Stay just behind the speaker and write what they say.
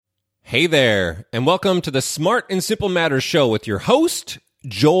Hey there, and welcome to the Smart and Simple Matters Show with your host,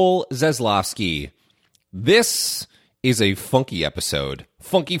 Joel Zaslofsky. This is a funky episode,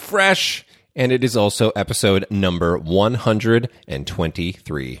 funky fresh, and it is also episode number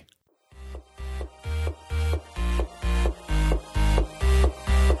 123.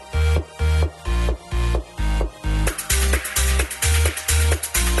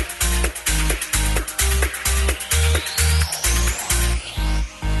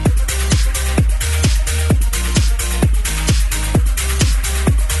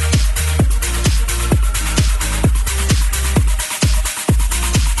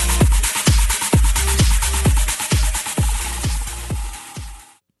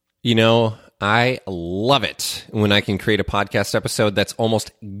 You know, I love it when I can create a podcast episode that's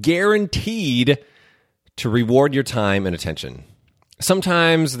almost guaranteed to reward your time and attention.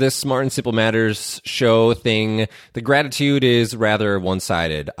 Sometimes this Smart and Simple Matters show thing, the gratitude is rather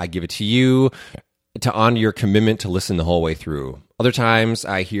one-sided. I give it to you to honor your commitment to listen the whole way through. Other times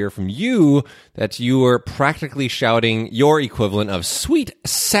I hear from you that you are practically shouting your equivalent of sweet,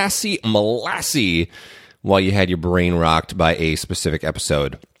 sassy molassy while you had your brain rocked by a specific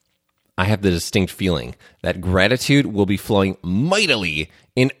episode. I have the distinct feeling that gratitude will be flowing mightily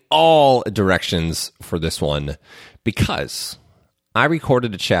in all directions for this one because I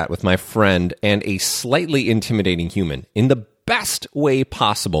recorded a chat with my friend and a slightly intimidating human in the best way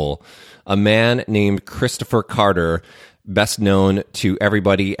possible, a man named Christopher Carter, best known to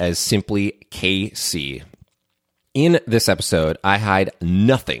everybody as simply KC. In this episode, I hide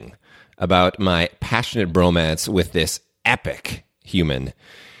nothing about my passionate bromance with this epic human.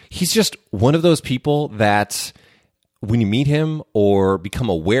 He's just one of those people that when you meet him or become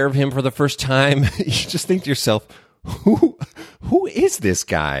aware of him for the first time, you just think to yourself, who is this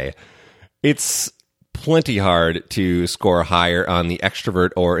guy? It's plenty hard to score higher on the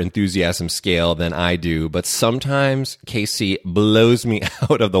extrovert or enthusiasm scale than I do, but sometimes Casey blows me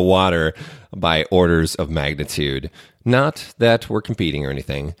out of the water by orders of magnitude. Not that we're competing or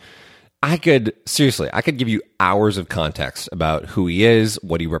anything. I could give you hours of context about who he is,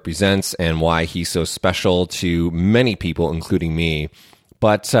 what he represents, and why he's so special to many people, including me.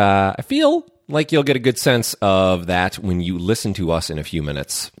 But I feel like you'll get a good sense of that when you listen to us in a few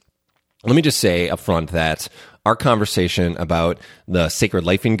minutes. Let me just say up front that our conversation about the sacred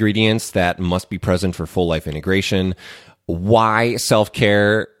life ingredients that must be present for full life integration, why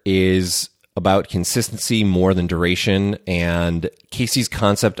self-care is about consistency more than duration, and Casey's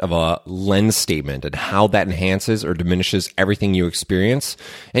concept of a lens statement and how that enhances or diminishes everything you experience,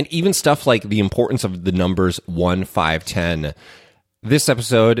 and even stuff like the importance of the numbers 1, 5, 10. This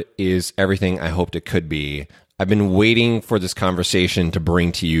episode is everything I hoped it could be. I've been waiting for this conversation to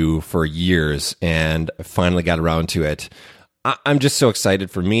bring to you for years, and I finally got around to it. I'm just so excited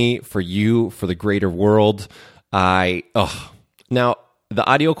for me, for you, for the greater world. Now, the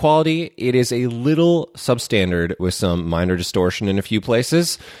audio quality, it is a little substandard with some minor distortion in a few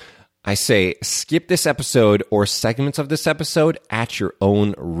places. I say skip this episode or segments of this episode at your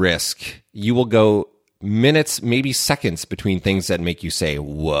own risk. You will go minutes, maybe seconds between things that make you say,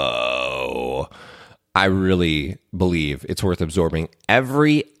 whoa. I really believe it's worth absorbing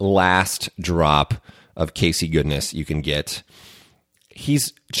every last drop of Casey goodness you can get.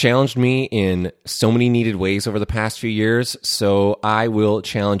 He's challenged me in so many needed ways over the past few years, so I will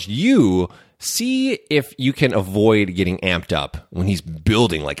challenge you. See if you can avoid getting amped up when he's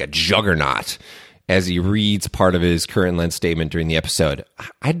building like a juggernaut as he reads part of his current lens statement during the episode.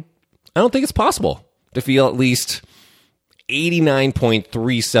 I don't think it's possible to feel at least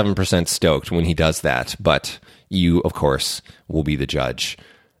 89.37% stoked when he does that, but you, of course, will be the judge.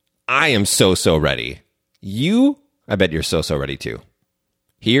 I am so ready. I bet you're so ready too.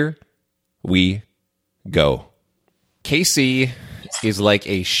 Here we go. KC is like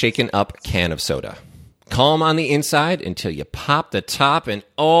a shaken up can of soda. Calm on the inside until you pop the top and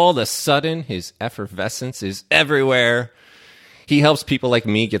all of a sudden his effervescence is everywhere. He helps people like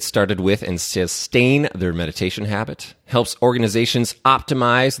me get started with and sustain their meditation habit, helps organizations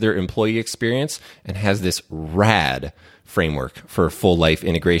optimize their employee experience, and has this rad framework for full life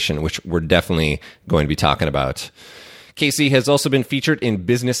integration, which we're definitely going to be talking about. Casey has also been featured in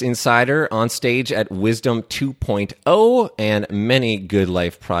Business Insider, on stage at Wisdom 2.0, and many Good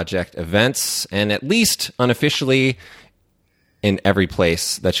Life Project events, and at least unofficially in every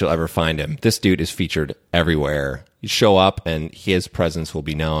place that you'll ever find him. This dude is featured everywhere. You show up and his presence will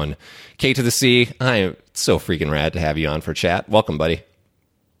be known. K to the C, I am so freaking rad to have you on for chat. Welcome, buddy.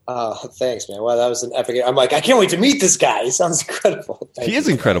 Thanks, man. Wow, that was an epic. I'm like, I can't wait to meet this guy. He sounds incredible. He is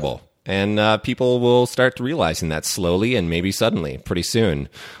incredible. And people will start realizing that slowly and maybe suddenly, pretty soon.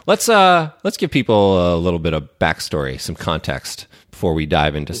 Let's give people a little bit of backstory, some context before we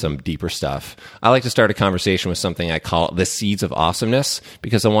dive into some deeper stuff. I like to start a conversation with something I call the seeds of awesomeness,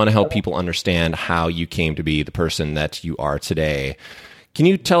 because I want to help people understand how you came to be the person that you are today. Can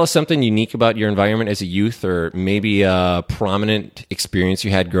you tell us something unique about your environment as a youth, or maybe a prominent experience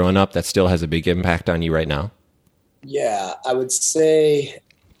you had growing up that still has a big impact on you right now? Yeah, I would say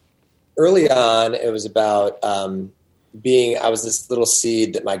early on, it was about I was this little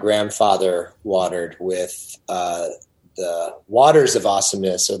seed that my grandfather watered with the waters of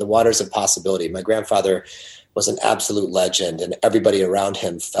awesomeness, or the waters of possibility. My grandfather was an absolute legend, and everybody around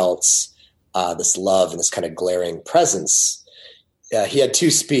him felt this love and this kind of glaring presence. He had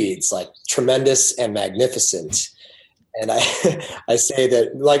two speeds, like tremendous and magnificent. And I say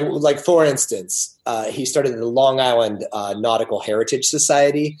that, like for instance, he started the Long Island Nautical Heritage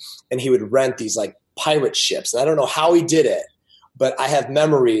Society, and he would rent these like pirate ships. And I don't know how he did it, but I have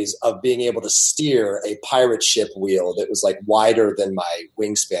memories of being able to steer a pirate ship wheel that was like wider than my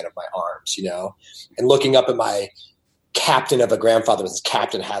wingspan of my arms, and looking up at my captain of a grandfather with his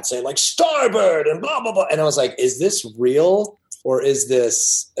captain hat saying like starboard and blah, blah, blah. And I was like, is this real or is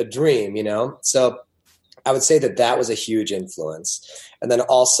this a dream? So I would say that was a huge influence. And then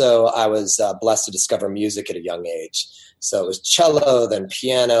also I was blessed to discover music at a young age. So it was cello, then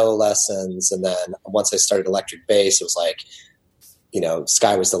piano lessons. And then once I started electric bass, it was like,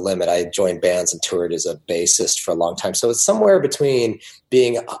 sky was the limit. I joined bands and toured as a bassist for a long time. So it's somewhere between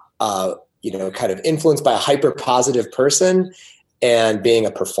being, kind of influenced by a hyper positive person and being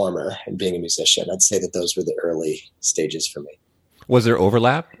a performer and being a musician. I'd say that those were the early stages for me. Was there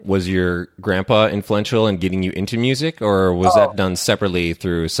overlap? Was your grandpa influential in getting you into music, or was that done separately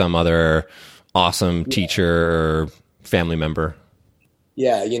through some other awesome teacher or family member?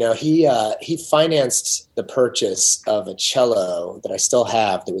 Yeah, he financed the purchase of a cello that I still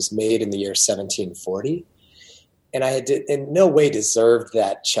have that was made in the year 1740. And I had in no way deserved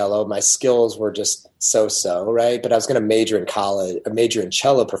that cello. My skills were just so-so, right? But I was going to major in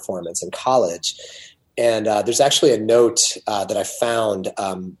cello performance in college. And there's actually a note that I found,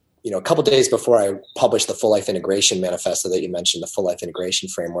 a couple days before I published the Full Life Integration Manifesto that you mentioned, the Full Life Integration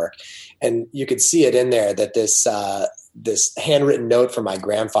Framework. And you could see it in there that this handwritten note from my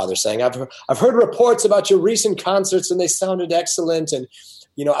grandfather saying, I've heard reports about your recent concerts and they sounded excellent. And,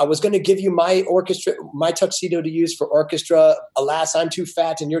 I was going to give you my tuxedo to use for orchestra. Alas, I'm too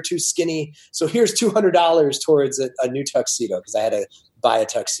fat and you're too skinny. So here's $200 towards a new tuxedo, because I had to buy a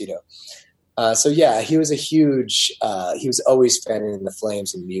tuxedo. So yeah, he was he was always fanning the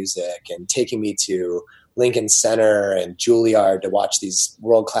flames in music and taking me to Lincoln Center and Juilliard to watch these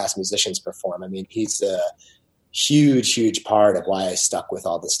world-class musicians perform. I mean, he's a huge, huge part of why I stuck with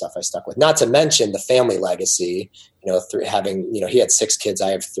all the stuff I stuck with. Not to mention the family legacy, he had 6 kids, I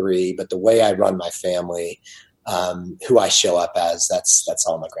have 3, but the way I run my family, who I show up as, that's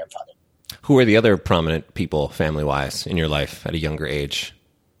all my grandfather. Who are the other prominent people family-wise in your life at a younger age?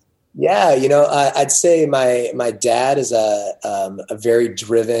 Yeah, I'd say my dad is a very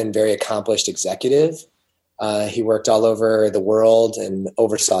driven, very accomplished executive. He worked all over the world and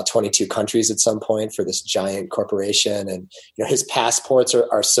oversaw 22 countries at some point for this giant corporation. And his passports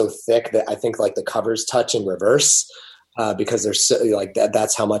are so thick that I think like the covers touch in reverse because they're so like that.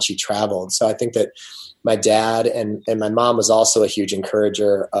 That's how much he traveled. So I think that my dad and my mom was also a huge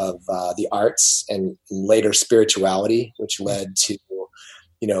encourager of the arts and later spirituality, which led to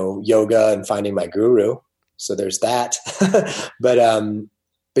yoga and finding my guru. So there's that.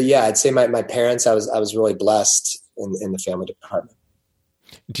 But yeah, I'd say my parents, I was really blessed in the family department.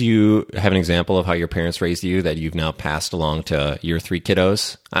 Do you have an example of how your parents raised you that you've now passed along to your 3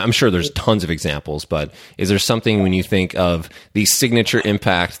 kiddos? I'm sure there's tons of examples, but is there something when you think of the signature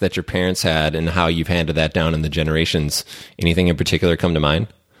impact that your parents had and how you've handed that down in the generations, anything in particular come to mind?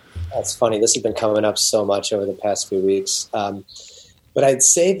 That's funny. This has been coming up so much over the past few weeks. But I'd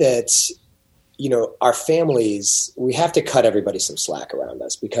say that, our families, we have to cut everybody some slack around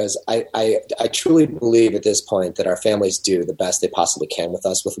us, because I truly believe at this point that our families do the best they possibly can with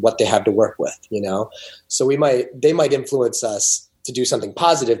us, with what they have to work with, So they might influence us to do something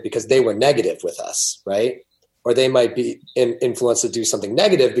positive because they were negative with us, right? Or they might be influenced to do something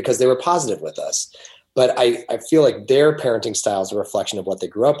negative because they were positive with us. But I feel like their parenting style is a reflection of what they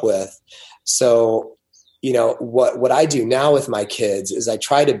grew up with. So what I do now with my kids is I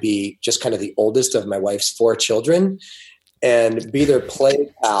try to be just kind of the oldest of my wife's 4 children and be their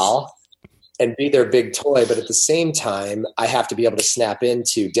play pal and be their big toy. But at the same time, I have to be able to snap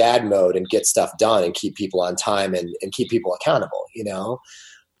into dad mode and get stuff done and keep people on time and keep people accountable,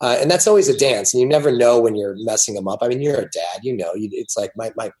 And that's always a dance, and you never know when you're messing them up. I mean, you're a dad, it's like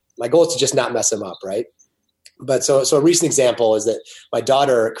my goal is to just not mess them up, right? But so a recent example is that my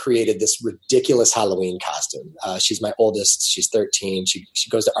daughter created this ridiculous Halloween costume. She's my oldest. She's 13. She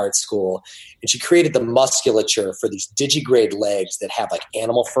goes to art school, and she created the musculature for these digigrade legs that have like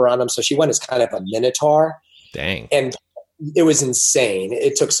animal fur on them. So she went as kind of a minotaur. Dang. And it was insane.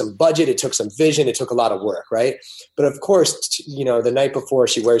 It took some budget. It took some vision. It took a lot of work, right? But of course, the night before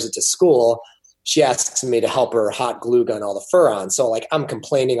she wears it to school, she asks me to help her hot glue gun all the fur on. So like I'm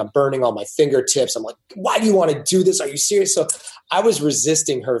complaining, I'm burning all my fingertips. I'm like, why do you want to do this? Are you serious? So I was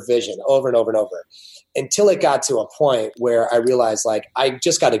resisting her vision over and over and over until it got to a point where I realized like, I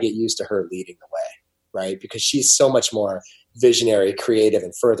just got to get used to her leading the way, right? Because she's so much more visionary, creative,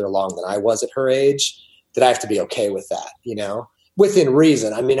 and further along than I was at her age that I have to be okay with that, within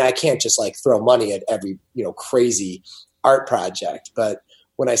reason. I mean, I can't just like throw money at every, crazy art project, but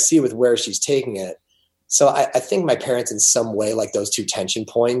when I see with where she's taking it. So I think my parents in some way, like those two tension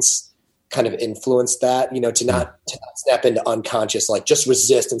points kind of influenced that, to not snap into unconscious, like just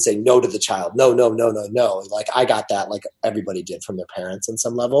resist and say no to the child. No. Like I got that like everybody did from their parents on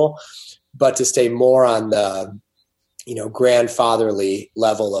some level, but to stay more on the, grandfatherly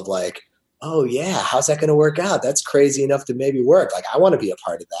level of like, oh yeah, how's that going to work out? That's crazy enough to maybe work. Like I want to be a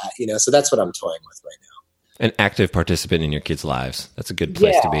part of that, so that's what I'm toying with right now. An active participant in your kids' lives. That's a good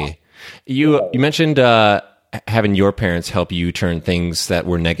place to be. You mentioned having your parents help you turn things that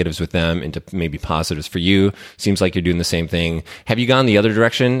were negatives with them into maybe positives for you. Seems like you're doing the same thing. Have you gone the other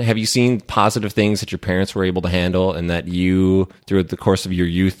direction? Have you seen positive things that your parents were able to handle and that you, through the course of your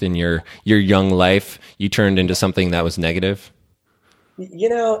youth and your young life, you turned into something that was negative?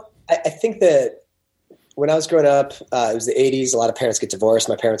 I think that when I was growing up, it was the 80s. A lot of parents get divorced.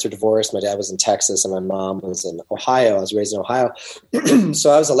 My parents were divorced. My dad was in Texas and my mom was in Ohio. I was raised in Ohio.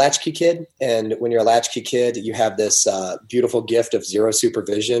 So I was a latchkey kid. And when you're a latchkey kid, you have this beautiful gift of zero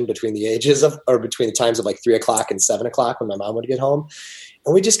supervision between the times of like 3 o'clock and 7 o'clock when my mom would get home.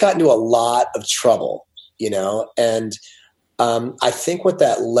 And we just got into a lot of trouble, and I think what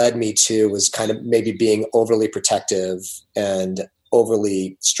that led me to was kind of maybe being overly protective and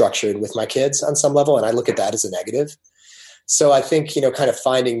overly structured with my kids on some level. And I look at that as a negative. So I think, kind of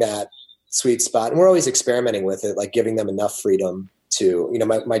finding that sweet spot, and we're always experimenting with it, like giving them enough freedom to,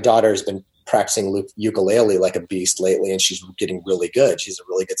 my daughter's been practicing ukulele like a beast lately, and she's getting really good. She's a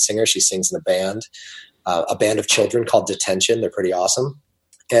really good singer. She sings in a band of children called Detention. They're pretty awesome.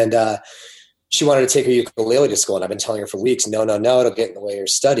 And, she wanted to take her ukulele to school, and I've been telling her for weeks, no, it'll get in the way of your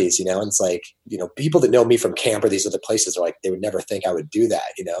studies, and it's like, people that know me from camp or these other places are like, they would never think I would do that,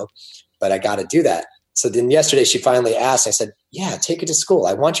 but I got to do that. So then yesterday she finally asked, I said, yeah, take it to school.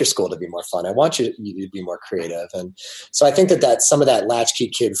 I want your school to be more fun. I want you to be more creative. And so I think that some of that latchkey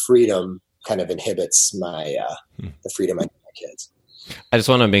kid freedom kind of inhibits my, the freedom I give my kids. I just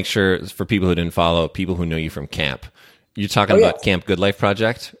want to make sure for people who didn't follow, people who know you from camp, you're talking about Camp Good Life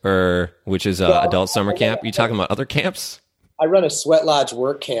Project, which is adult summer camp. You talking about other camps? I run a sweat lodge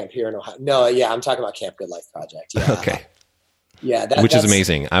work camp here in Ohio. No, I'm talking about Camp Good Life Project. Yeah. Okay. Yeah, which is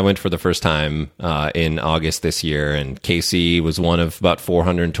amazing. I went for the first time in August this year, and Casey was one of about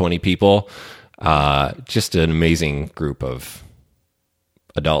 420 people. Just an amazing group of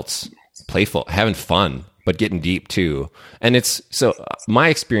adults, playful, having fun, but getting deep too. And it's so my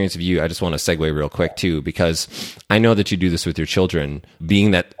experience of you, I just want to segue real quick too, because I know that you do this with your children, being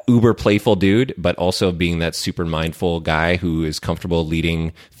that uber playful dude, but also being that super mindful guy who is comfortable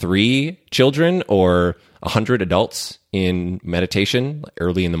leading 3 children or 100 adults in meditation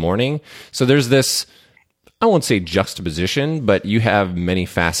early in the morning. So there's this, I won't say juxtaposition, but you have many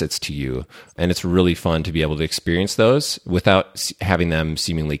facets to you, and it's really fun to be able to experience those without having them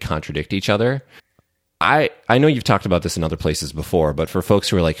seemingly contradict each other. I know you've talked about this in other places before, but for folks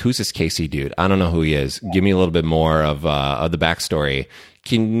who are like, who's this Casey dude? I don't know who he is. Give me a little bit more of the backstory.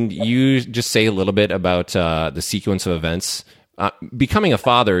 Can you just say a little bit about the sequence of events? Becoming a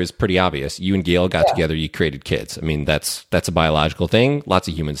father is pretty obvious. You and Gail got together, you created kids. I mean, that's a biological thing. Lots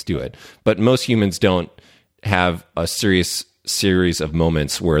of humans do it. But most humans don't have a serious series of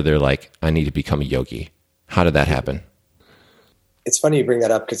moments where they're like, I need to become a yogi. How did that happen? It's funny you bring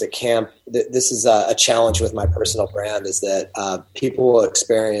that up because at camp, this is a challenge with my personal brand, is that people will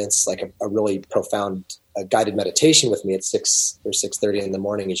experience like a really profound guided meditation with me at 6 or 6:30 in the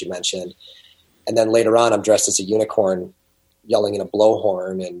morning, as you mentioned. And then later on, I'm dressed as a unicorn yelling in a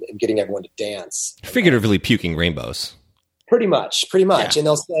blowhorn and getting everyone to dance. Figuratively puking rainbows. Pretty much. Yeah. And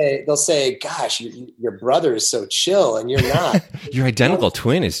they'll say, gosh, your brother is so chill and you're not. Your identical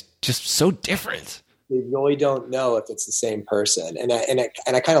twin is just so different. they really don't know if it's the same person. And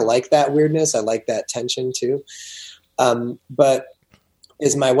I kind of like that weirdness. I like that tension too. But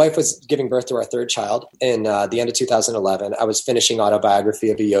as my wife was giving birth to our third child in the end of 2011, I was finishing Autobiography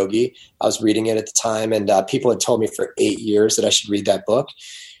of a Yogi. I was reading it at the time, and people had told me for 8 years that I should read that book.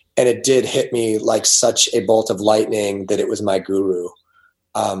 And it did hit me like such a bolt of lightning that it was my guru.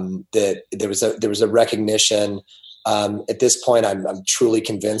 That there was a recognition. At this point, I'm truly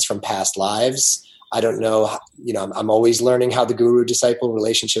convinced from past lives. I don't know, I'm always learning how the guru disciple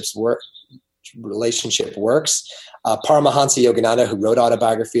relationship works. Paramahansa Yogananda, who wrote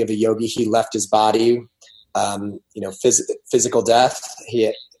Autobiography of a Yogi, he left his body, physical death.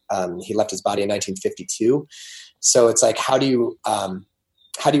 He left his body in 1952. So it's like, how do you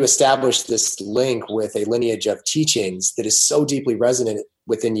establish this link with a lineage of teachings that is so deeply resonant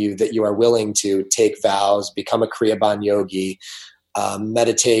within you that you are willing to take vows, become a Kriyaban yogi,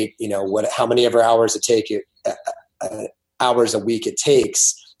 meditate, how many ever hours hours a week it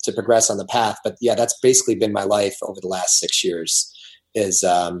takes to progress on the path. But yeah, that's basically been my life over the last 6 years is,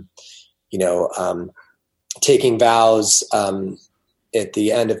 taking vows, at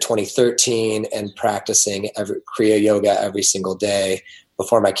the end of 2013 and practicing Kriya Yoga every single day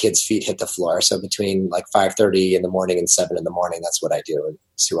before my kids' feet hit the floor. So between like 5:30 in the morning and 7 in the morning, that's what I do. And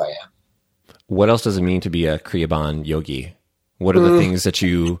it's who I am. What else does it mean to be a Kriyaban yogi? What are the things that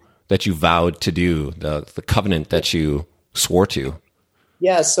you vowed to do, the covenant that you swore to?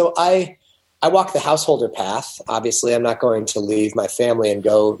 Yeah, so I walk the householder path. Obviously, I'm not going to leave my family and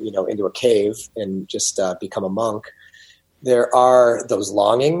go, into a cave and just become a monk. There are those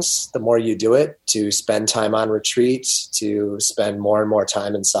longings, the more you do it, to spend time on retreat, to spend more and more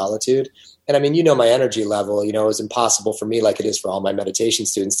time in solitude. And I mean, my energy level, it was impossible for me, like it is for all my meditation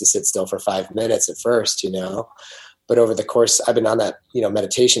students, to sit still for 5 minutes at first, But over the course, I've been on that,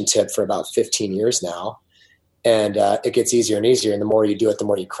 meditation tip for about 15 years now. And it gets easier and easier. And the more you do it, the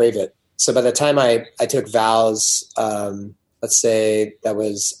more you crave it. So by the time I took vows, let's say that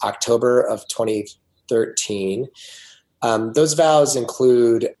was October of 2013, those vows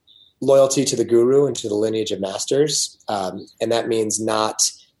include loyalty to the guru and to the lineage of masters. And that means not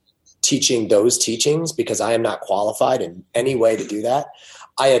teaching those teachings because I am not qualified in any way to do that.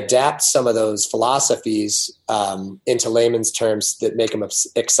 I adapt some of those philosophies into layman's terms that make them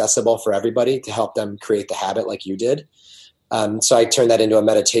accessible for everybody to help them create the habit like you did. So I turned that into a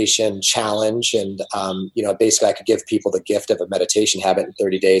meditation challenge. And, basically I could give people the gift of a meditation habit in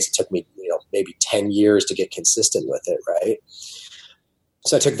 30 days. It took me, maybe 10 years to get consistent with it. Right.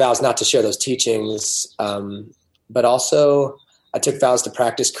 So I took vows not to share those teachings, but also I took vows to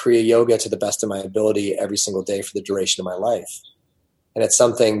practice Kriya Yoga to the best of my ability every single day for the duration of my life. And it's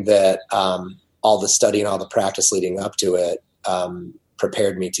something that all the study and all the practice leading up to it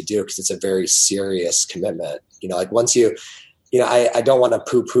prepared me to do because it's a very serious commitment. Once I don't want to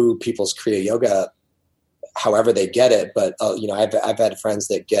poo-poo people's Kriya Yoga however they get it, but, I've had friends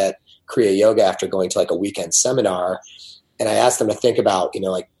that get Kriya Yoga after going to like a weekend seminar, and I asked them to think about,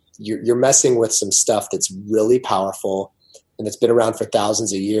 you're messing with some stuff that's really powerful and it's been around for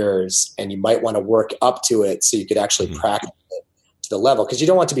thousands of years, and you might want to work up to it so you could actually practice it to the level, because you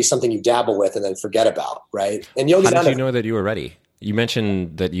don't want to be something you dabble with and then forget about, right? And How did you know that you were ready? You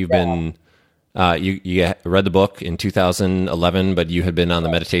mentioned that you've been you read the book in 2011, but you had been on the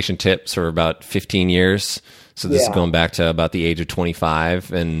meditation tips for about 15 years. So this is going back to about the age of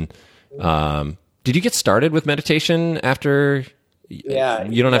 25. And did you get started with meditation after? Yeah,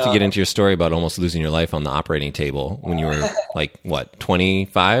 you don't have to get into your story about almost losing your life on the operating table when you were like, what,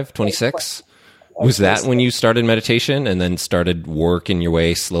 25, 26? Was that when you started meditation and then started working your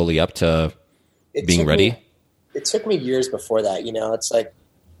way slowly up to being ready? It took me years before that. It's like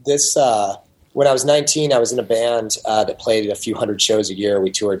this, when I was 19, I was in a band that played a few hundred shows a year.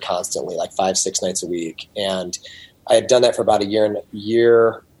 We toured constantly, like 5-6 nights a week. And I had done that for about a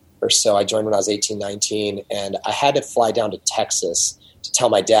year or so. I joined when I was 18, 19, and I had to fly down to Texas to tell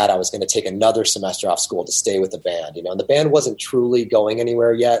my dad I was going to take another semester off school to stay with the band. And the band wasn't truly going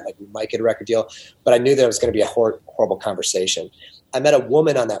anywhere yet. Like, we might get a record deal, but I knew that it was going to be a horrible conversation. I met a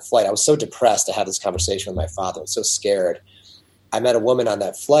woman on that flight. I was so depressed to have this conversation with my father. I was so scared. I met a woman on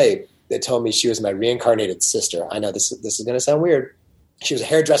that flight that told me she was my reincarnated sister. I know this is going to sound weird. She was a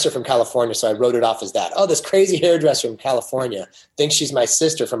hairdresser from California, so I wrote it off as that. Oh, this crazy hairdresser from California thinks she's my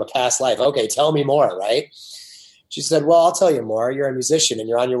sister from a past life. Okay, tell me more, right? She said, well, I'll tell you more. You're a musician, and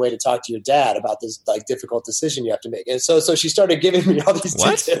you're on your way to talk to your dad about this like difficult decision you have to make. And so she started giving me all these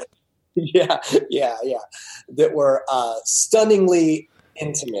details. Yeah. That were stunningly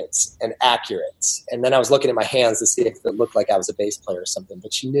intimate and accurate. And then I was looking at my hands to see if it looked like I was a bass player or something.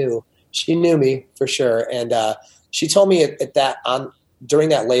 But she knew She knew me for sure. And she told me during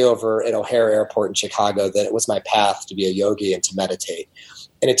that layover at O'Hare Airport in Chicago that it was my path to be a yogi and to meditate.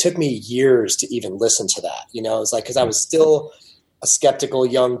 And it took me years to even listen to that. It was like, because I was still a skeptical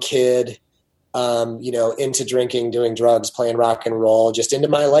young kid, into drinking, doing drugs, playing rock and roll, just into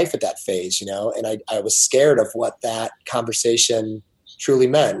my life at that phase, and I was scared of what that conversation truly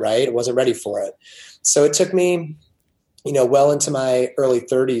meant, right? I wasn't ready for it. So it took me, well into my early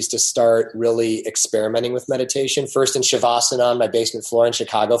 30s to start really experimenting with meditation. First in Shavasana on my basement floor in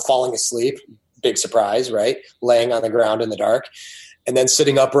Chicago, falling asleep, big surprise, right? Laying on the ground in the dark. And then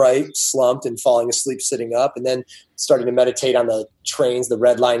sitting upright, slumped, and falling asleep sitting up. And then starting to meditate on the trains, the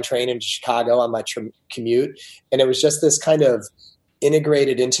Red Line train into Chicago on my commute. And it was just this kind of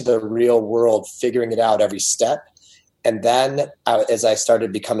integrated into the real world, figuring it out every step. And then as I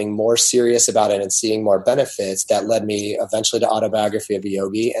started becoming more serious about it and seeing more benefits, that led me eventually to Autobiography of a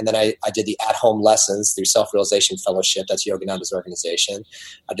Yogi. And then I did the at-home lessons through Self-Realization Fellowship. That's Yogananda's organization.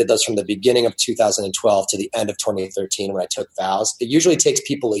 I did those from the beginning of 2012 to the end of 2013 when I took vows. It usually takes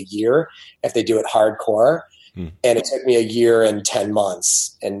people a year if they do it hardcore. And it took me a year and 10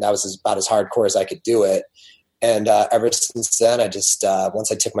 months. And that was about as hardcore as I could do it. And ever since then, I just,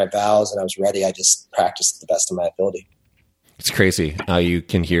 once I took my vows and I was ready, I just practiced to the best of my ability. It's crazy how you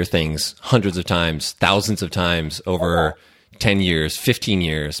can hear things hundreds of times, thousands of times over 10 years, 15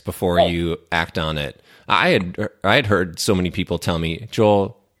 years before you act on it. I had heard so many people tell me,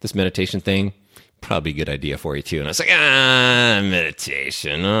 Joel, this meditation thing, probably a good idea for you too. And I was like,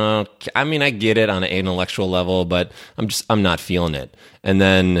 meditation. I mean, I get it on an intellectual level, but I'm not feeling it. And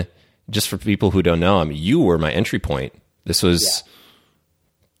then just for people who don't know, you were my entry point. This was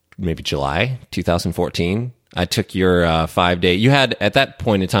maybe July 2014. I took your 5-day. You had, at that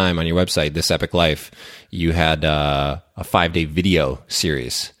point in time on your website, This Epic Life, you had a 5-day video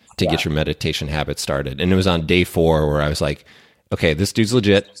series to get your meditation habit started. And it was on day 4 where I was like, okay, this dude's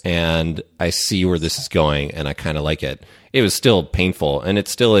legit and I see where this is going and I kind of like it. It was still painful and it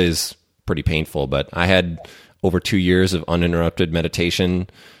still is pretty painful, but I had over 2 years of uninterrupted meditation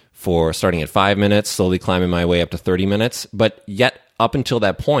for starting at 5 minutes, slowly climbing my way up to 30 minutes. But yet up until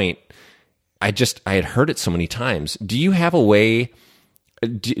that point, I had heard it so many times. Do you have a way,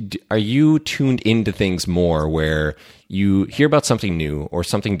 are you tuned into things more where you hear about something new or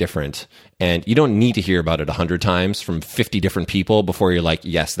something different and you don't need to hear about it 100 times from 50 different people before you're like,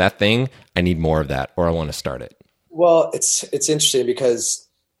 yes, that thing, I need more of that or I want to start it? Well, it's interesting because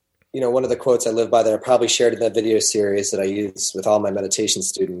one of the quotes I live by that I probably shared in that video series that I use with all my meditation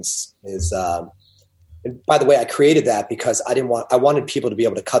students is, and by the way, I created that because I wanted people to be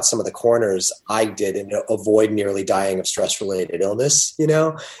able to cut some of the corners I did and avoid nearly dying of stress-related illness.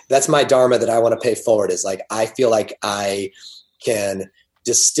 That's my dharma that I want to pay forward is like, I feel like I can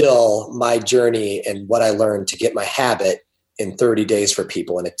distill my journey and what I learned to get my habit in 30 days for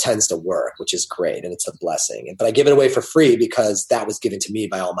people. And it tends to work, which is great. And it's a blessing. But I give it away for free because that was given to me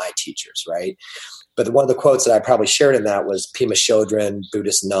by all my teachers. Right. But one of the quotes that I probably shared in that was Pema Chodron,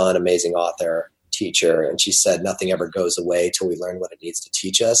 Buddhist nun, amazing author, teacher. And she said, nothing ever goes away till we learn what it needs to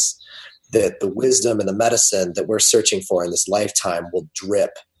teach us. That the wisdom and the medicine that we're searching for in this lifetime will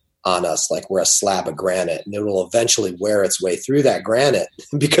drip on us like we're a slab of granite, and it will eventually wear its way through that granite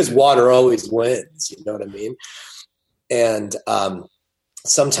because water always wins. You know what I mean? And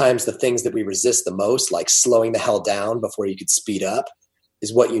sometimes the things that we resist the most, like slowing the hell down before you could speed up,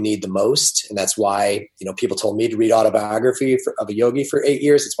 is what you need the most. And that's why, people told me to read Autobiography of a Yogi for 8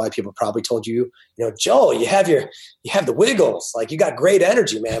 years. It's why people probably told you, Joel, you have the wiggles, like you got great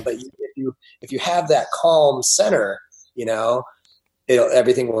energy, man. But if you have that calm center,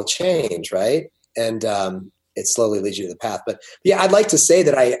 everything will change. Right. And, it slowly leads you to the path. But yeah, I'd like to say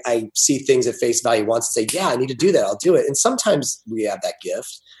that I see things at face value once and say, yeah, I need to do that. I'll do it. And sometimes we have that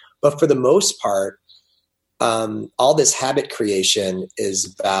gift, but for the most part, all this habit creation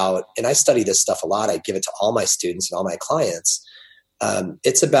is about, and I study this stuff a lot. I give it to all my students and all my clients.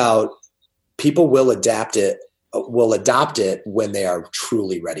 It's about people will adopt it when they are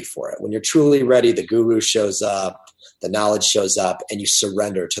truly ready for it. When you're truly ready, the guru shows up, the knowledge shows up, and you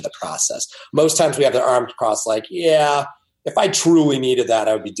surrender to the process. Most times we have the arms crossed like, yeah, if I truly needed that,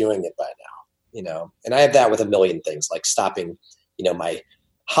 I would be doing it by now, And I have that with a million things, like stopping, my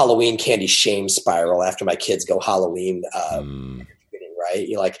Halloween candy shame spiral after my kids go Halloween, right?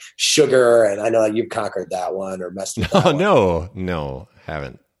 Like sugar, and I know you've conquered that one or messed with that one. No,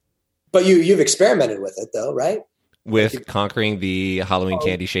 haven't. But you've experimented with it though, right? With conquering the Halloween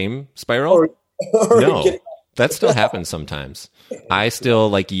candy shame spiral? No. That still happens sometimes. I still,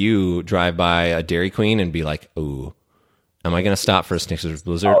 like you, drive by a Dairy Queen and be like, ooh, am I going to stop for a Snickers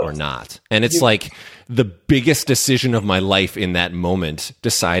Blizzard or not? And it's like the biggest decision of my life in that moment,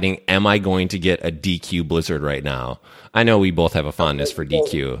 deciding, am I going to get a DQ Blizzard right now? I know we both have a fondness for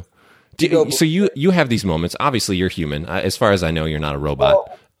DQ. So you have these moments. Obviously, you're human. As far as I know, you're not a robot.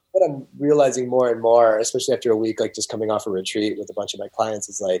 Well, what I'm realizing more and more, especially after a week, like just coming off a retreat with a bunch of my clients,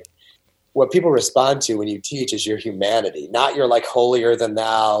 is like what people respond to when you teach is your humanity, not your like holier than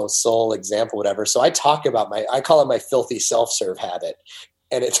thou soul example, whatever. So I talk about I call it my filthy self-serve habit.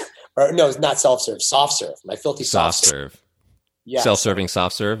 And it's not self-serve, soft serve, my filthy soft serve. Yeah. Self-serving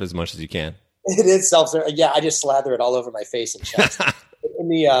soft serve as much as you can. It is self-serve. Yeah. I just slather it all over my face and chest. In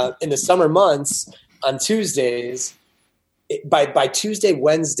the summer months on Tuesdays, by Tuesday,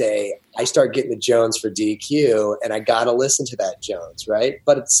 Wednesday, I start getting the Jones for DQ, and I got to listen to that Jones, right?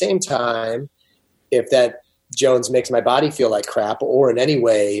 But at the same time, if that Jones makes my body feel like crap or in any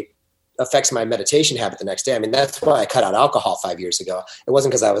way affects my meditation habit the next day, I mean, that's why I cut out alcohol 5 years ago. It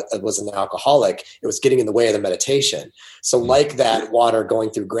wasn't because I was an alcoholic. It was getting in the way of the meditation. So like that water going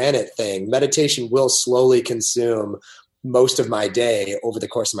through granite thing, meditation will slowly consume most of my day over the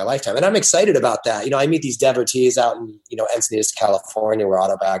course of my lifetime. And I'm excited about that. You know, I meet these devotees out in, Encinitas, California, where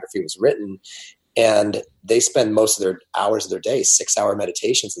Autobiography was written. And they spend most of their hours of their day, 6-hour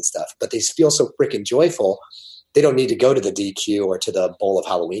meditations and stuff, but they feel so freaking joyful. They don't need to go to the DQ or to the bowl of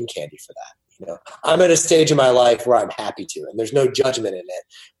Halloween candy for that. I'm at a stage in my life where I'm happy to, and there's no judgment in it,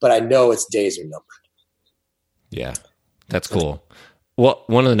 but I know its days are numbered. Yeah, that's cool. Well,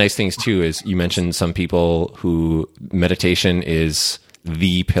 one of the nice things too is you mentioned some people who meditation is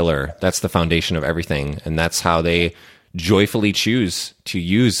the pillar. That's the foundation of everything. And that's how they joyfully choose to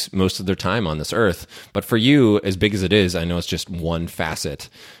use most of their time on this earth. But for you, as big as it is, I know it's just one facet.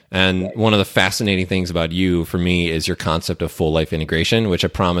 And one of the fascinating things about you, for me, is your concept of full life integration, which I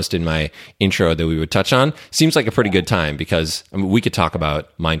promised in my intro that we would touch on. Seems like a pretty good time because we could talk about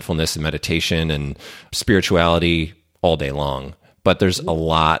mindfulness and meditation and spirituality all day long. But there's a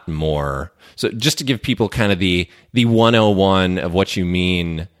lot more. So just to give people kind of the 101 of what you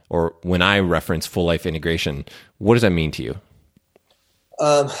mean, or when I reference full life integration, what does that mean to you?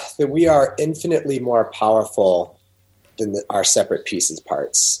 That we are infinitely more powerful than our separate pieces,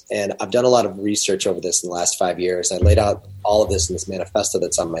 parts. And I've done a lot of research over this in the last 5 years. I laid out all of this in this manifesto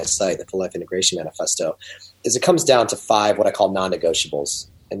that's on my site, the Full Life Integration Manifesto, is it comes down to 5 what I call non-negotiables.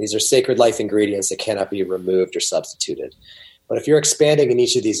 And these are sacred life ingredients that cannot be removed or substituted. But if you're expanding in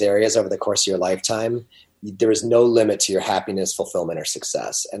each of these areas over the course of your lifetime, there is no limit to your happiness, fulfillment, or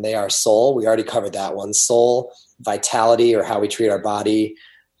success. And they are soul. We already covered that one. Soul, vitality, or how we treat our body,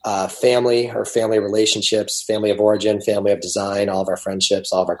 family or family relationships, family of origin, family of design, all of our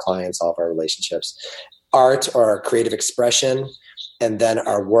friendships, all of our clients, all of our relationships, art or our creative expression, and then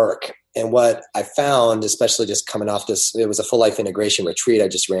our work. And what I found, especially just coming off this, it was a full life integration retreat I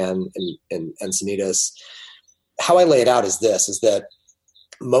just ran in Encinitas. How I lay it out is this, is that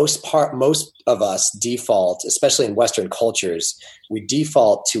most of us default, especially in Western cultures, we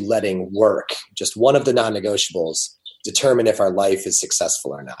default to letting work, just one of the non-negotiables, determine if our life is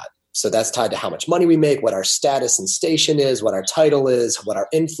successful or not. So that's tied to how much money we make, what our status and station is, what our title is, what our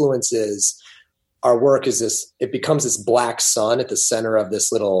influence is. Our work is this, it becomes this black sun at the center of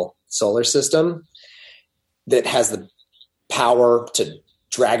this little solar system that has the power to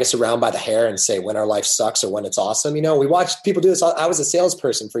drag us around by the hair and say when our life sucks or when it's awesome. We watch people do this. I was a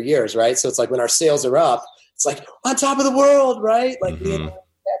salesperson for years, right? So it's like when our sales are up, it's like on top of the world, right? Like being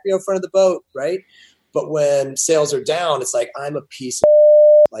in front of the boat, right? But when sales are down, it's like I'm a piece of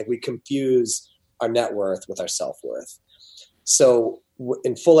like we confuse our net worth with our self-worth. So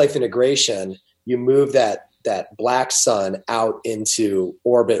in full life integration, you move that black sun out into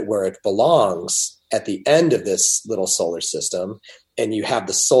orbit where it belongs at the end of this little solar system, and you have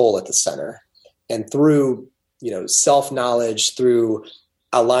the soul at the center. And through, self-knowledge, through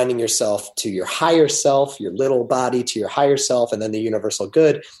aligning yourself to your higher self, your little body to your higher self, and then the universal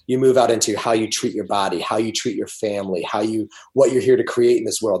good, you move out into how you treat your body, how you treat your family, what you're here to create in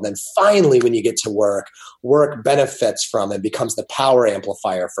this world. And then finally, when you get to work benefits from and becomes the power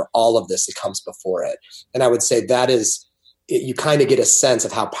amplifier for all of this that comes before it. And I would say that is, you kind of get a sense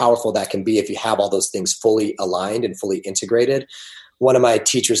of how powerful that can be if you have all those things fully aligned and fully integrated. One of my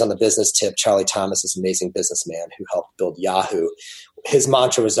teachers on the business tip, Charlie Thomas, is an amazing businessman who helped build Yahoo. His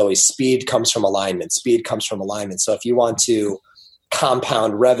mantra was always speed comes from alignment. Speed comes from alignment. So if you want to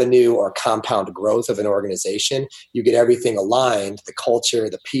compound revenue or compound growth of an organization, you get everything aligned, the culture,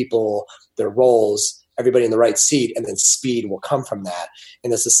 the people, their roles, everybody in the right seat, and then speed will come from that.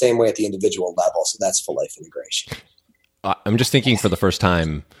 And it's the same way at the individual level. So that's full life integration. I'm just thinking for the first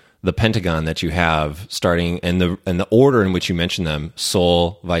time, the pentagon that you have starting and the order in which you mention them,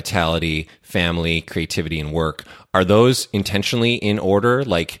 soul, vitality, family, creativity, and work, are those intentionally in order?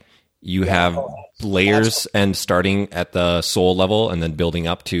 Like you have layers and starting at the soul level and then building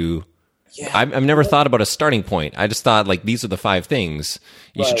up to... Yeah. I've never thought about a starting point. I just thought like these are the 5 things.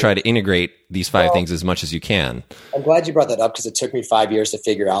 You should try to integrate these 5 things as much as you can. I'm glad you brought that up because it took me 5 years to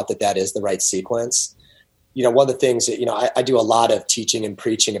figure out that is the right sequence. One of the things that, I do a lot of teaching and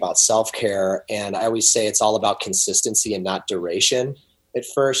preaching about self-care, and I always say it's all about consistency and not duration at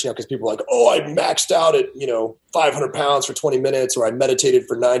first, because people are like, oh, I maxed out at, 500 pounds for 20 minutes, or I meditated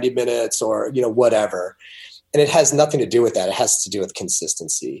for 90 minutes, or, whatever. And it has nothing to do with that. It has to do with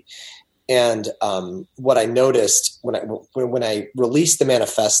consistency. And what I noticed when I released the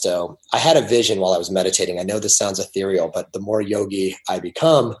manifesto, I had a vision while I was meditating. I know this sounds ethereal, but the more yogi I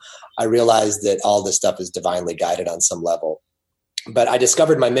become, I realized that all this stuff is divinely guided on some level. But I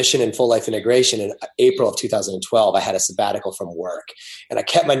discovered my mission in full life integration in April of 2012. I had a sabbatical from work, and I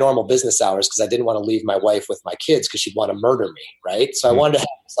kept my normal business hours because I didn't want to leave my wife with my kids because she'd want to murder me, right? So I wanted to have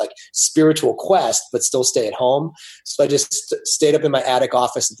this like spiritual quest, but still stay at home. So I just stayed up in my attic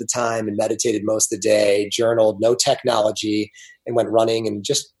office at the time and meditated most of the day, journaled, no technology, and went running and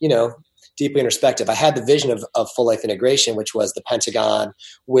just, deeply introspective. I had the vision of full life integration, which was the pentagon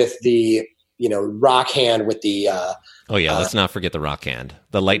with the rock hand with the let's not forget the rock hand,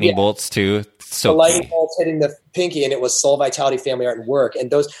 the lightning bolts too. So the lightning bolts hitting the pinky, and it was soul, vitality, family, art, and work.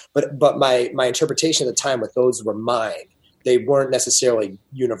 And those, but my interpretation at the time with those were mine. They weren't necessarily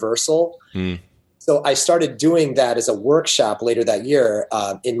universal. So I started doing that as a workshop later that year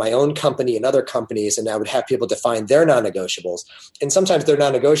in my own company and other companies, and I would have people define their non-negotiables. And sometimes their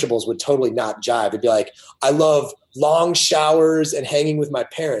non-negotiables would totally not jive. It'd be like, I love long showers and hanging with my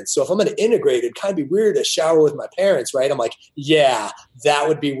parents. So if I'm going to integrate, it'd kind of be weird to shower with my parents, right? I'm like, yeah, that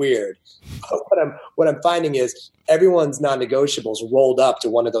would be weird. But what I'm finding is everyone's non-negotiables rolled up to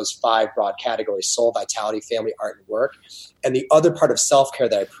one of those 5 broad categories: soul, vitality, family, art, and work. And the other part of self-care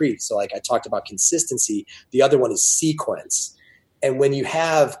that I preach, so like I talked about consistency, the other one is sequence. And when you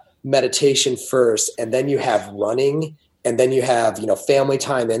have meditation first, and then you have running, and then you have, family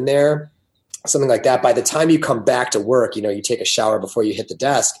time in there, something like that, by the time you come back to work, you take a shower before you hit the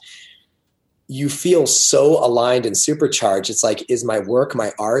desk, you feel so aligned and supercharged. It's like, is my work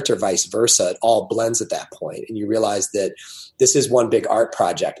my art, or vice versa? It all blends at that point. And you realize that this is one big art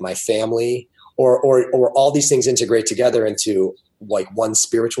project, my family, or all these things integrate together into like one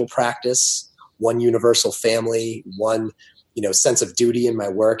spiritual practice, one universal family, one, sense of duty in my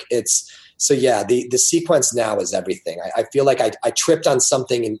work. The sequence now is everything. I feel like I tripped on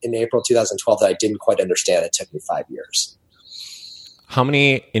something in April 2012 that I didn't quite understand. It took me 5 years. How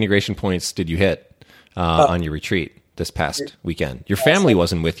many integration points did you hit on your retreat this past weekend? Your family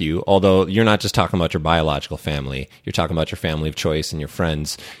wasn't with you, although you're not just talking about your biological family. You're talking about your family of choice and your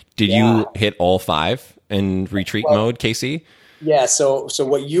friends. Did you hit all 5 in retreat mode, Casey? Yeah. So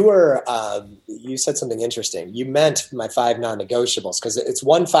what you were, you said something interesting. You meant my 5 non-negotiables, because it's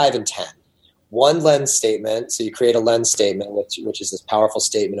 1, 5, and 10. 1 lens statement. So you create a lens statement, which is this powerful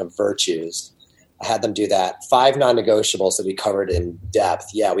statement of virtues. I had them do that. 5 non-negotiables that we covered in depth.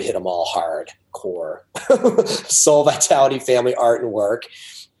 Yeah, we hit them all hard, core. Soul, vitality, family, art, and work.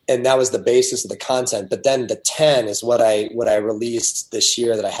 And that was the basis of the content. But then the 10 is what I released this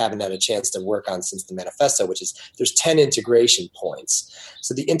year that I haven't had a chance to work on since the manifesto, which is there's 10 integration points.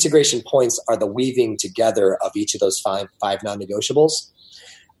 So the integration points are the weaving together of each of those five non-negotiables.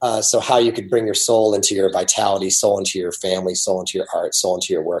 So how you could bring your soul into your vitality, soul into your family, soul into your art, soul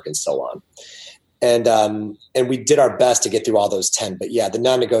into your work, and so on. And we did our best to get through all those 10. But yeah, the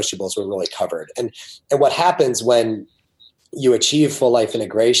non-negotiables were really covered. And what happens when you achieve full life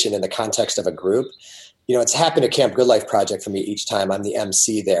integration in the context of a group, it's happened at Camp Good Life Project for me each time. I'm the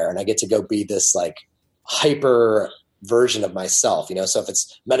MC there, and I get to go be this like hyper version of myself. So if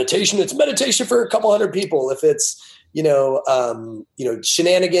it's meditation for a couple hundred people. If it's,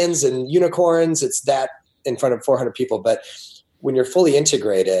 shenanigans and unicorns, it's that in front of 400 people. But when you're fully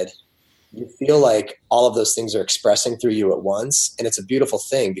integrated, you feel like all of those things are expressing through you at once. And it's a beautiful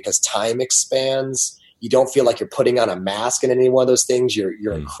thing because time expands. You don't feel like you're putting on a mask in any one of those things. You're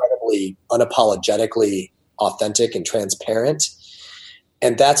incredibly unapologetically authentic and transparent.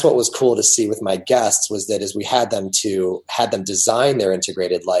 And that's what was cool to see with my guests, was that as we had them design their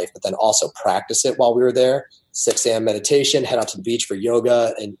integrated life, but then also practice it while we were there. 6 a.m. meditation, head out to the beach for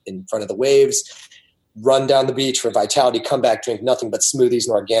yoga in front of the waves, run down the beach for vitality, come back, drink nothing but smoothies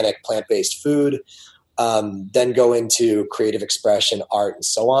and organic plant-based food, then go into creative expression, art, and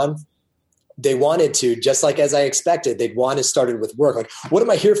so on. they wanted to, just like as I expected, they'd want to start it with work. Like, what am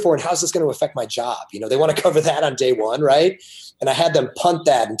I here for and how's this going to affect my job? They want to cover that on day one, right? And I had them punt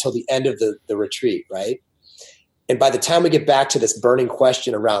that until the end of the retreat, right? And by the time we get back to this burning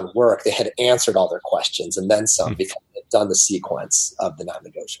question around work, they had answered all their questions and then some because they'd done the sequence of the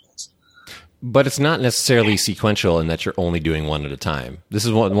non-negotiables. But it's not necessarily sequential in that you're only doing one at a time. This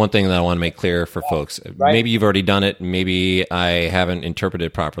is one thing that I want to make clear for folks. Right. Maybe you've already done it. Maybe I haven't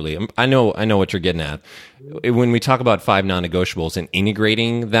interpreted properly. I know what you're getting at. When we talk about 5 non-negotiables and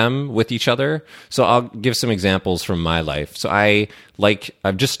integrating them with each other, so I'll give some examples from my life. So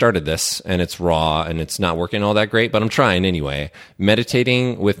I've just started this and it's raw and it's not working all that great, but I'm trying anyway.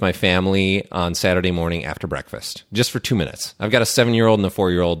 Meditating with my family on Saturday morning after breakfast, just for 2 minutes. I've got a 7-year-old and a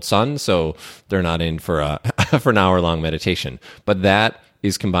 4-year-old son, so they're not in for for an hour-long meditation. But that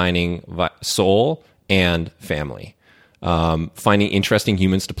is combining soul and family. Finding interesting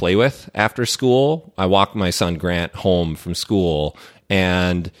humans to play with after school. I walk my son Grant home from school,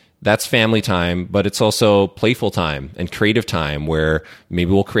 and that's family time, but it's also playful time and creative time where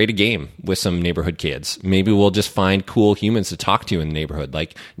maybe we'll create a game with some neighborhood kids. Maybe we'll just find cool humans to talk to in the neighborhood,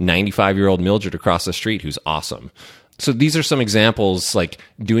 like 95-year-old Mildred across the street who's awesome. So these are some examples, like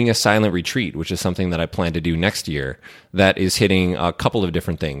doing a silent retreat, which is something that I plan to do next year, that is hitting a couple of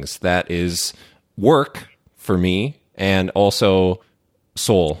different things. That is work for me, and also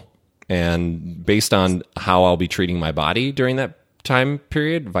soul, and based on how I'll be treating my body during that time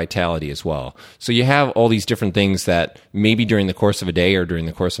period, vitality as well. So you have all these different things that maybe during the course of a day or during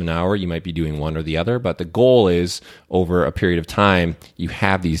the course of an hour, you might be doing one or the other, but the goal is over a period of time, you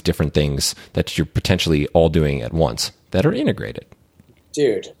have these different things that you're potentially all doing at once that are integrated.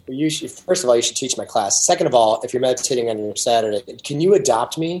 Dude, first of all, you should teach my class. Second of all, if you're meditating on your Saturday, can you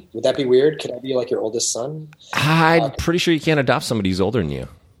adopt me? Would that be weird? Could I be like your oldest son? I'm pretty sure you can't adopt somebody who's older than you.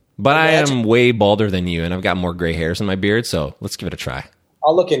 But I am way balder than you, and I've got more gray hairs in my beard, so let's give it a try.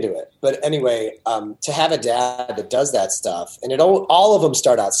 I'll look into it. But anyway, to have a dad that does that stuff, and all of them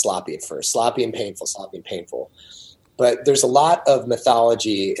start out sloppy at first, sloppy and painful. But there's a lot of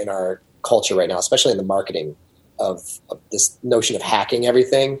mythology in our culture right now, especially in the marketing of this notion of hacking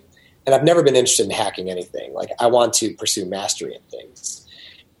everything. And I've never been interested in hacking anything. Like, I want to pursue mastery in things.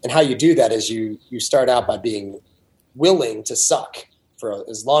 And how you do that is you start out by being willing to suck for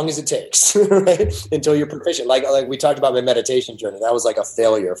as long as it takes, right? Until you're proficient. Like we talked about my meditation journey. That was like a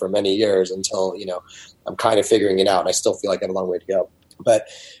failure for many years until, I'm kind of figuring it out, and I still feel like I have a long way to go. But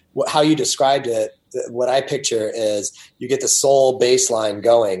how you described it, what I picture is you get the soul baseline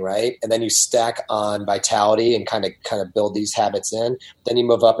going, right? And then you stack on vitality and kind of build these habits in. Then you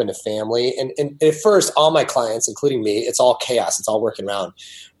move up into family. And at first, all my clients, including me, it's all chaos. It's all working around.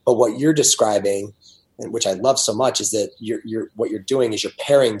 But what you're describing, which I love so much, is that what you're doing is you're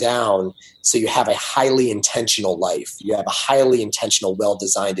paring down so you have a highly intentional life. You have a highly intentional,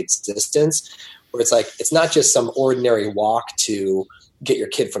 well-designed existence where it's like, it's not just some ordinary walk to get your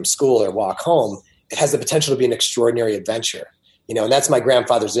kid from school or walk home. It has the potential to be an extraordinary adventure, and that's my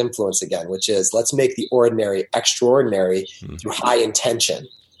grandfather's influence again, which is let's make the ordinary extraordinary through high intention,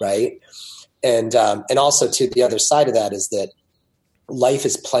 right? And also to the other side of that is that life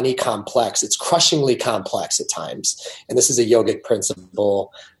is plenty complex. It's crushingly complex at times. And this is a yogic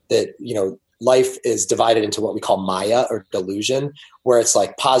principle that, life is divided into what we call Maya or delusion, where it's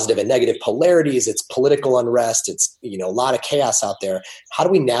like positive and negative polarities. It's political unrest. It's, a lot of chaos out there. How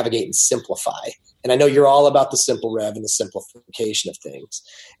do we navigate and simplify? And I know you're all about the simple rev and the simplification of things.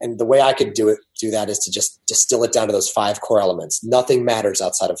 And the way I could do that is to just distill it down to those 5 core elements. Nothing matters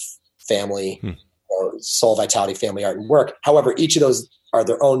outside of family, or soul, vitality, family, art, and work. However, each of those are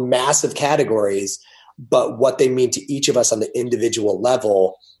their own massive categories, but what they mean to each of us on the individual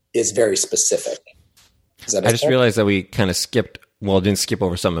level is very specific. I just realized that we kind of didn't skip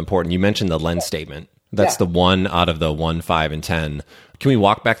over something important. You mentioned the lens statement. That's the one out of the 1, 5, and 10. Can we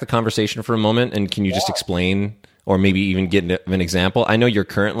walk back the conversation for a moment? And can you just explain, or maybe even get an example? I know your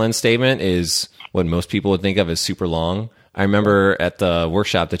current lens statement is what most people would think of as super long. I remember at the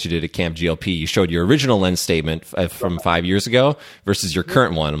workshop that you did at Camp GLP, you showed your original lens statement from 5 years ago versus your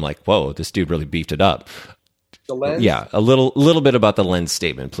current one. I'm like, whoa, this dude really beefed it up. The lens? Yeah, a little bit about the lens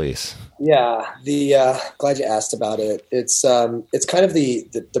statement, please. Yeah, glad you asked about it. It's kind of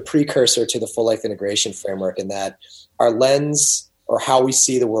the precursor to the full life integration framework, in that our lens, or how we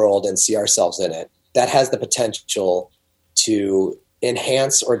see the world and see ourselves in it, that has the potential to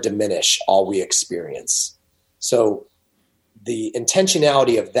enhance or diminish all we experience. So the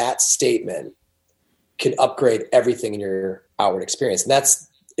intentionality of that statement can upgrade everything in your outward experience. And that's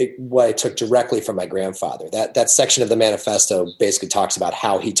what I took directly from my grandfather. That section of the manifesto basically talks about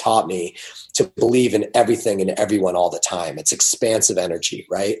how he taught me to believe in everything and everyone all the time. It's expansive energy,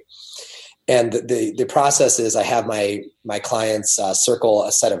 right? And the process is I have my clients circle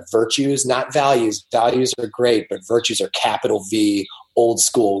a set of virtues, not values. Values are great, but virtues are capital V, old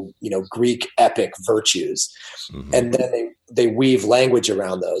school, Greek epic virtues. Mm-hmm. And then they weave language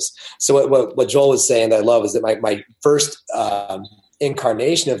around those. So what Joel was saying that I love is that my first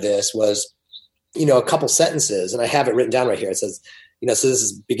incarnation of this was, a couple sentences, and I have it written down right here. It says, so this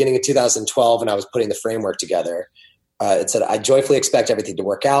is beginning of 2012, and I was putting the framework together. It said, I joyfully expect everything to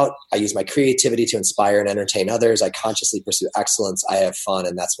work out. I use my creativity to inspire and entertain others. I consciously pursue excellence. I have fun,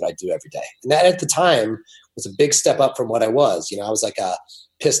 and that's what I do every day. And that at the time was a big step up from what I was. I was like a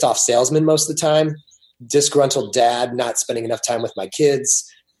pissed off salesman most of the time, disgruntled dad, not spending enough time with my kids,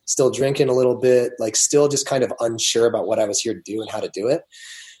 still drinking a little bit, like still just kind of unsure about what I was here to do and how to do it.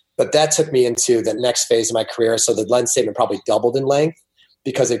 But that took me into the next phase of my career. So the lens statement probably doubled in length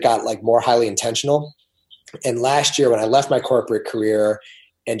because it got like more highly intentional. And last year when I left my corporate career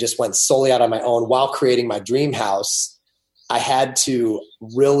and just went solely out on my own while creating my dream house, I had to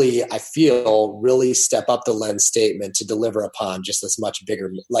really step up the lens statement to deliver upon just this much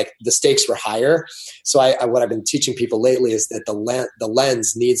bigger, like the stakes were higher. So what I've been teaching people lately is that the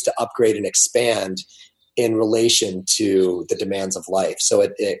lens needs to upgrade and expand in relation to the demands of life. So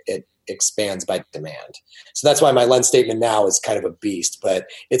it expands by demand. So that's why my lens statement now is kind of a beast, but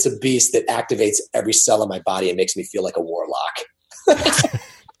it's a beast that activates every cell in my body and makes me feel like a warlock.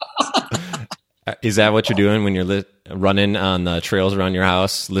 Is that what you're doing when you're running on the trails around your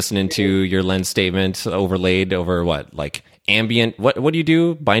house, listening to your lens statement overlaid over what, like ambient? What do you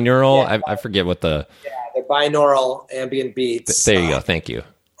do? Binaural? Yeah, I forget what the binaural ambient beats. There you go. Thank you.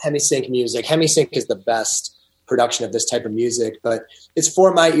 Hemisync music. Hemisync is the best production of this type of music, but it's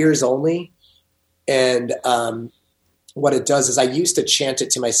for my ears only. And what it does is I used to chant it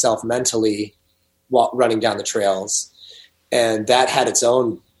to myself mentally while running down the trails, and that had its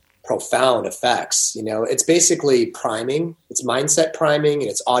own profound effects. It's basically priming. It's mindset priming and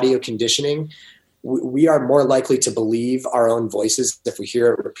it's audio conditioning. We are more likely to believe our own voices if we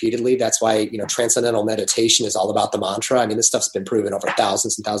hear it repeatedly. That's why, transcendental meditation is all about the mantra. I mean, this stuff's been proven over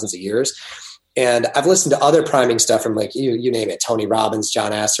thousands and thousands of years. And I've listened to other priming stuff from like you name it, Tony Robbins,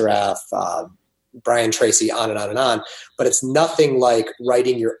 John Assaraf, Brian Tracy, on and on and on. But it's nothing like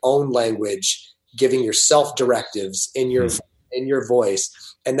writing your own language, giving yourself directives in your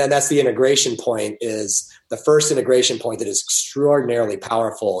voice. And then that's the integration point. Is the first integration point that is extraordinarily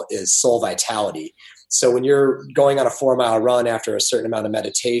powerful is soul vitality. So when you're going on a 4-mile run after a certain amount of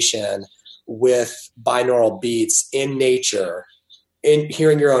meditation with binaural beats in nature, in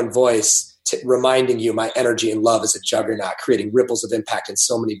hearing your own voice, reminding you my energy and love is a juggernaut, creating ripples of impact in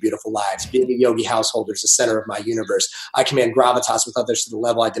so many beautiful lives. Being a yogi householder is the center of my universe. I command gravitas with others to the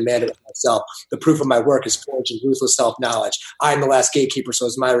level I demand it of myself. The proof of my work is forged in ruthless self-knowledge. I am the last gatekeeper, so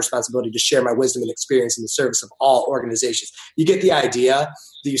it's my responsibility to share my wisdom and experience in the service of all organizations. You get the idea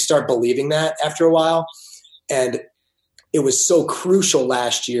that you start believing that after a while. And it was so crucial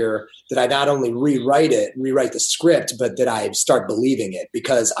last year that I not only rewrite the script, but that I start believing it,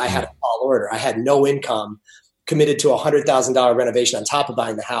 because I had a tall order. I had no income, committed to a $100,000 renovation on top of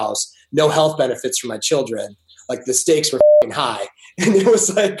buying the house, no health benefits for my children. Like the stakes were high. And it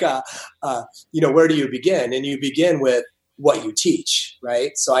was like, where do you begin? And you begin with what you teach,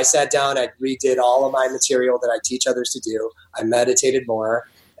 right? So I sat down, I redid all of my material that I teach others to do. I meditated more.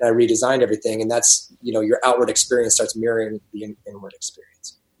 And I redesigned everything, and that's, your outward experience starts mirroring the inward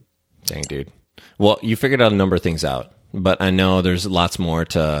experience. Dang, dude. Well, you figured out a number of things out, but I know there's lots more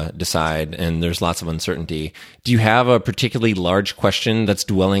to decide, and there's lots of uncertainty. Do you have a particularly large question that's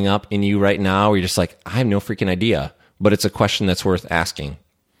dwelling up in you right now, where you're just like, I have no freaking idea, but it's a question that's worth asking?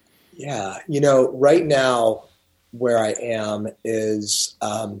 Yeah. Right now where I am is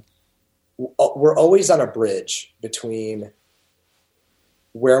we're always on a bridge between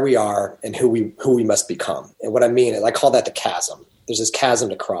where we are and who we must become. And what I mean is, I call that the chasm. There's this chasm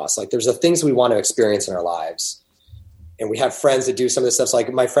to cross. Like there's the things we want to experience in our lives. And we have friends that do some of this stuff. So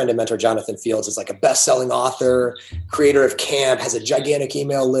like my friend and mentor, Jonathan Fields, is like a best-selling author, creator of Camp, has a gigantic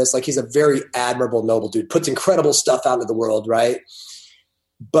email list. Like he's a very admirable, noble dude, puts incredible stuff out into the world, right?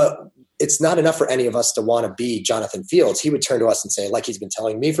 But it's not enough for any of us to want to be Jonathan Fields. He would turn to us and say, like he's been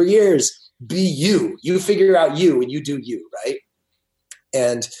telling me for years, be you. You figure out you and you do you, right?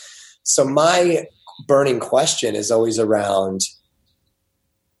 And so my burning question is always around,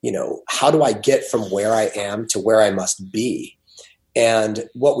 how do I get from where I am to where I must be? And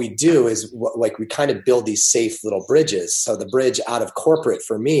what we do is we kind of build these safe little bridges. So the bridge out of corporate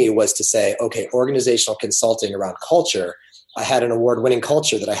for me was to say, okay, organizational consulting around culture. I had an award-winning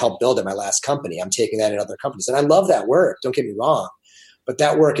culture that I helped build at my last company. I'm taking that in other companies. And I love that work. Don't get me wrong. But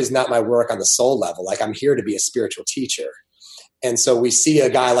that work is not my work on the soul level. Like, I'm here to be a spiritual teacher. And so we see a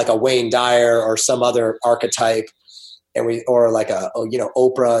guy like a Wayne Dyer or some other archetype, or like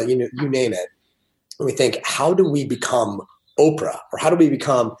Oprah, you name it. And we think, how do we become Oprah? Or how do we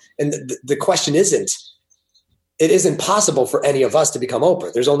become, and the question it isn't possible for any of us to become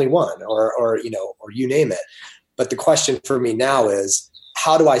Oprah. There's only one, or you name it. But the question for me now is,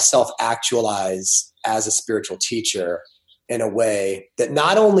 how do I self-actualize as a spiritual teacher in a way that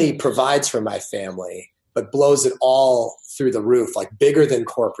not only provides for my family, but blows it all through the roof, like bigger than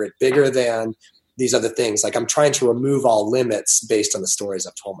corporate, bigger than these other things. Like, I'm trying to remove all limits based on the stories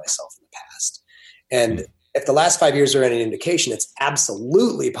I've told myself in the past. And if the last 5 years are any indication, it's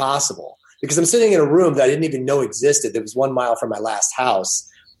absolutely possible, because I'm sitting in a room that I didn't even know existed, that was 1 mile from my last house,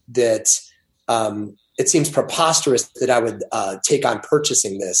 that it seems preposterous that I would take on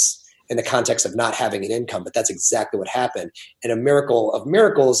purchasing this in the context of not having an income, but that's exactly what happened. And a miracle of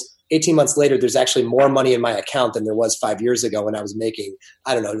miracles, 18 months later, there's actually more money in my account than there was 5 years ago when I was making,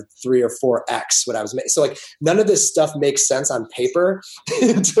 3 or 4x what I was making. So like, none of this stuff makes sense on paper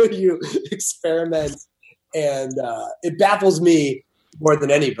until you experiment. And it baffles me more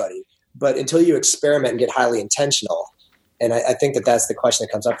than anybody. But until you experiment and get highly intentional, and I think that's the question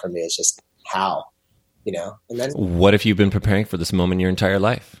that comes up for me, is just how, And then, what if you've been preparing for this moment your entire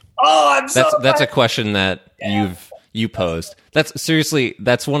life? Oh, that's a question that you posed.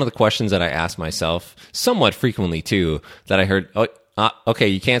 That's one of the questions that I ask myself somewhat frequently too, that I heard, okay,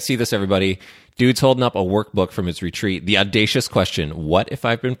 you can't see this, everybody. Dude's holding up a workbook from his retreat. The audacious question, what if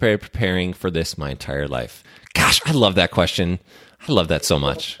I've been preparing for this my entire life? Gosh, I love that question. I love that so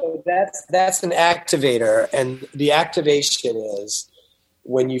much. So that's an activator. And the activation is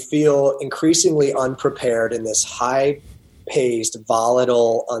when you feel increasingly unprepared in this high-paced,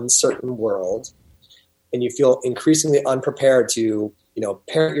 volatile, uncertain world, and you feel increasingly unprepared to,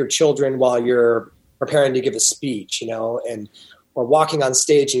 parent your children while you're preparing to give a speech, or walking on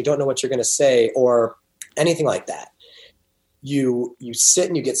stage and you don't know what you're going to say, or anything like that. You sit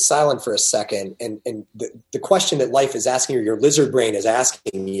and you get silent for a second, and the question that life is asking you, your lizard brain is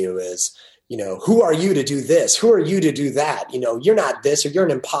asking you, is, who are you to do this? Who are you to do that? You're not this, or you're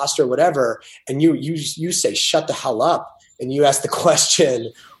an imposter, or whatever. And you say, shut the hell up. And you ask the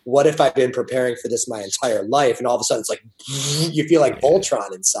question, what if I've been preparing for this my entire life? And all of a sudden it's like, you feel like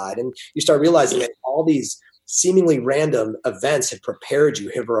Voltron inside, and you start realizing that all these seemingly random events have prepared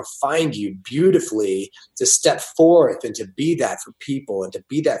you, have refined you beautifully to step forth and to be that for people and to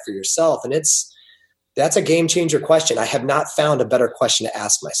be that for yourself. And that's a game changer question. I have not found a better question to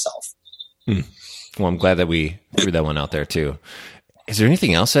ask myself. Well, I'm glad that we threw that one out there too. Is there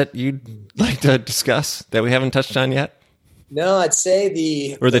anything else that you'd like to discuss that we haven't touched on yet? No, I'd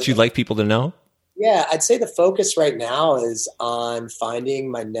say or that you'd like people to know? Yeah, I'd say the focus right now is on finding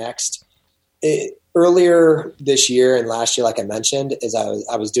my next. Earlier this year and last year, like I mentioned, is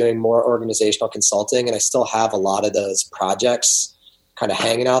I was doing more organizational consulting, and I still have a lot of those projects kind of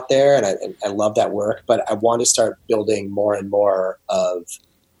hanging out there, and I love that work. But I want to start building more and more of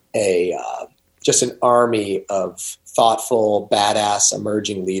just an army of thoughtful, badass,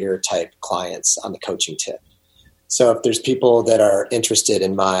 emerging leader type clients on the coaching tip. So if there's people that are interested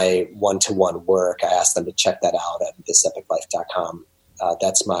in my one-to-one work, I ask them to check that out at thisepiclife.com.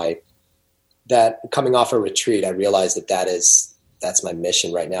 That coming off a retreat, I realized that's my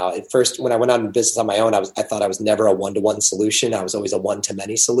mission right now. At first, when I went out in business on my own, I thought I was never a one-to-one solution. I was always a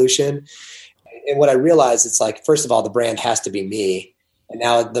one-to-many solution. And what I realized, it's like, first of all, the brand has to be me. And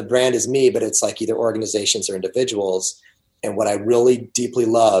now the brand is me, but it's like either organizations or individuals. And what I really deeply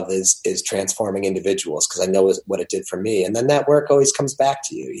love is transforming individuals, because I know what it did for me. And then that work always comes back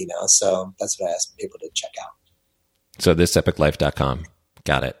to you, So that's what I ask people to check out. So thisepiclife.com.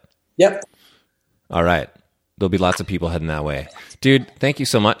 Got it. Yep. All right. There'll be lots of people heading that way. Dude, thank you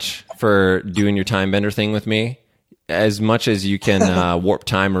so much for doing your time bender thing with me. As much as you can warp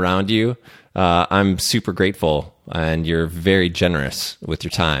time around you, I'm super grateful, and you're very generous with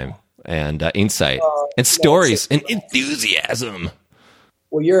your time and insight and stories and enthusiasm.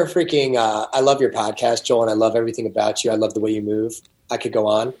 Well, you're a freaking, I love your podcast, Joel, and I love everything about you. I love the way you move. I could go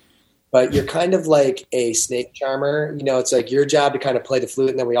on. But you're kind of like a snake charmer. It's like your job to kind of play the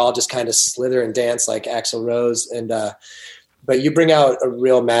flute, and then we all just kind of slither and dance like Axl Rose. And but you bring out a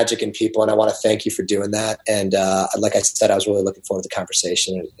real magic in people, and I want to thank you for doing that. And like I said, I was really looking forward to the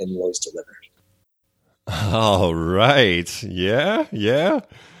conversation, and you always delivered. All right. Yeah.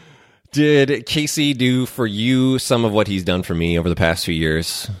 Did Casey do for you some of what he's done for me over the past few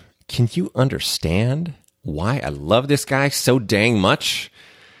years? Can you understand why I love this guy so dang much?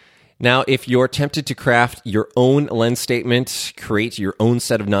 Now, if you're tempted to craft your own lens statement, create your own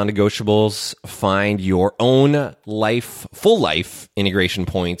set of non-negotiables, find your own full life integration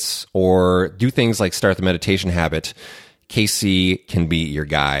points, or do things like start the meditation habit, Casey can be your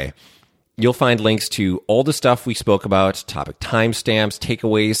guy. You'll find links to all the stuff we spoke about, topic timestamps,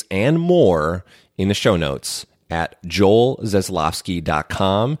 takeaways, and more in the show notes at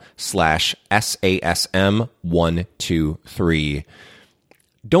joelzaslofsky.com/SASM123.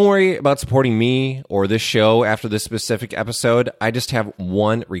 Don't worry about supporting me or this show after this specific episode. I just have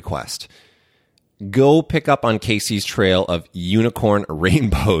one request. Go pick up on Casey's trail of unicorn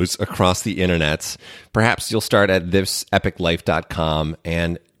rainbows across the internet. Perhaps you'll start at thisepiclife.com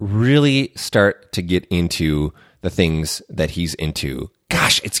and really start to get into the things that he's into.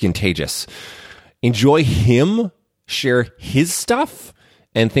 Gosh, it's contagious. Enjoy him, share his stuff,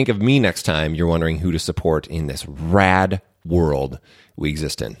 and think of me next time you're wondering who to support in this rad world we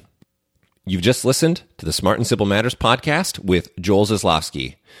exist in. You've just listened to the Smart and Simple Matters podcast with Joel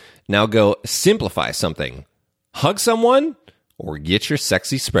Zaslofsky. Now go simplify something, hug someone, or get your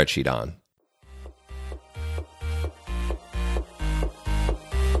sexy spreadsheet on.